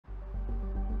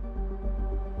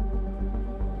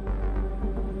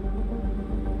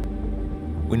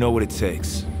We know what it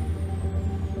takes.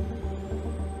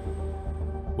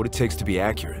 What it takes to be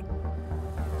accurate.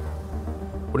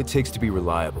 What it takes to be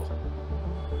reliable.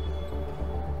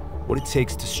 What it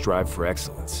takes to strive for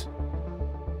excellence.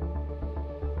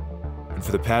 And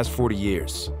for the past 40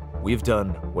 years, we have done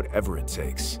whatever it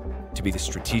takes to be the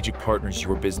strategic partners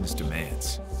your business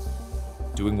demands,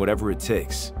 doing whatever it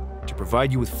takes to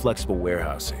provide you with flexible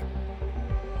warehousing,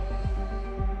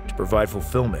 to provide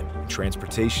fulfillment and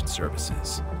transportation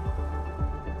services,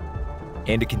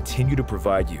 and to continue to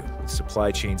provide you with supply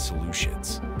chain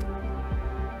solutions,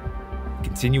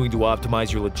 continuing to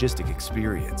optimize your logistic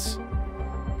experience,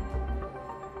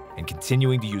 and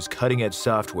continuing to use cutting-edge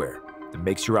software that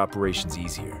makes your operations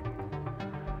easier.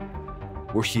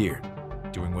 We're here,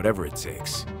 doing whatever it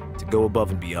takes to go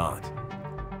above and beyond,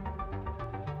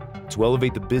 to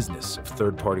elevate the business of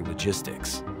third-party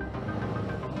logistics.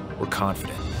 We're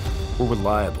confident, we're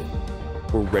reliable,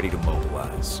 we're ready to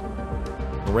mobilize.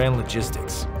 Moran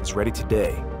Logistics is ready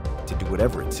today to do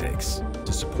whatever it takes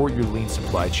to support your lean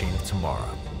supply chain of tomorrow.